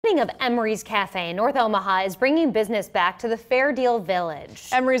opening of Emery's Cafe in North Omaha is bringing business back to the Fair Deal Village.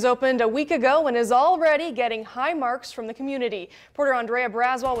 Emery's opened a week ago and is already getting high marks from the community. Reporter Andrea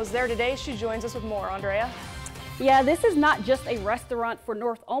Braswell was there today. She joins us with more. Andrea? Yeah, this is not just a restaurant for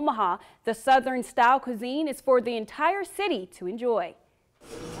North Omaha. The Southern style cuisine is for the entire city to enjoy.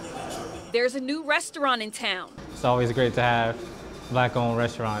 There's a new restaurant in town. It's always great to have Black-owned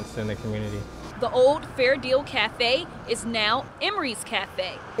restaurants in the community. The old Fair Deal Cafe is now Emery's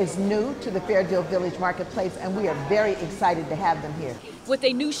Cafe. It's new to the Fair Deal Village Marketplace, and we are very excited to have them here. With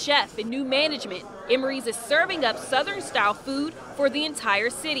a new chef and new management, Emery's is serving up Southern-style food for the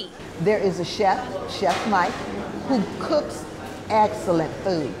entire city. There is a chef, Chef Mike, who cooks excellent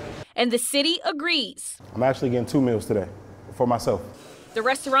food. And the city agrees. I'm actually getting 2 meals today for myself. The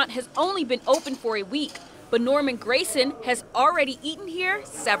restaurant has only been open for a week, but Norman Grayson has already eaten here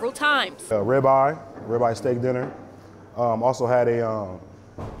several times. Ribeye steak dinner. Also had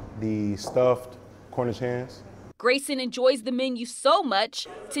the stuffed Cornish hens. Grayson enjoys the menu so much,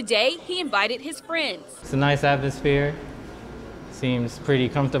 today he invited his friends. It's a nice atmosphere. Seems pretty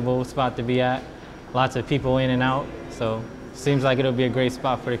comfortable spot to be at. Lots of people in and out, so seems like it'll be a great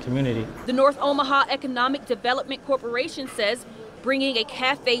spot for the community. The North Omaha Economic Development Corporation says bringing a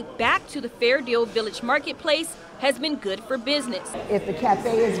cafe back to the Fair Deal Village Marketplace has been good for business. If the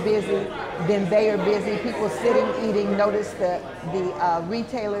cafe is busy, then they are busy. People sitting, eating, notice the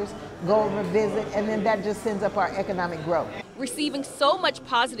retailers go over, visit, and then that just sends up our economic growth. Receiving so much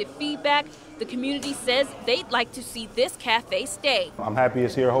positive feedback, the community says they'd like to see this cafe stay. I'm happy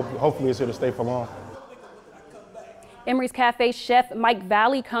it's here. Hopefully it's here to stay for long. Emery's Cafe chef Mike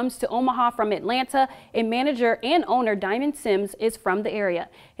Valley comes to Omaha from Atlanta, and manager and owner Diamond Sims is from the area.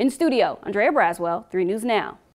 In studio, Andrea Braswell, 3 News Now.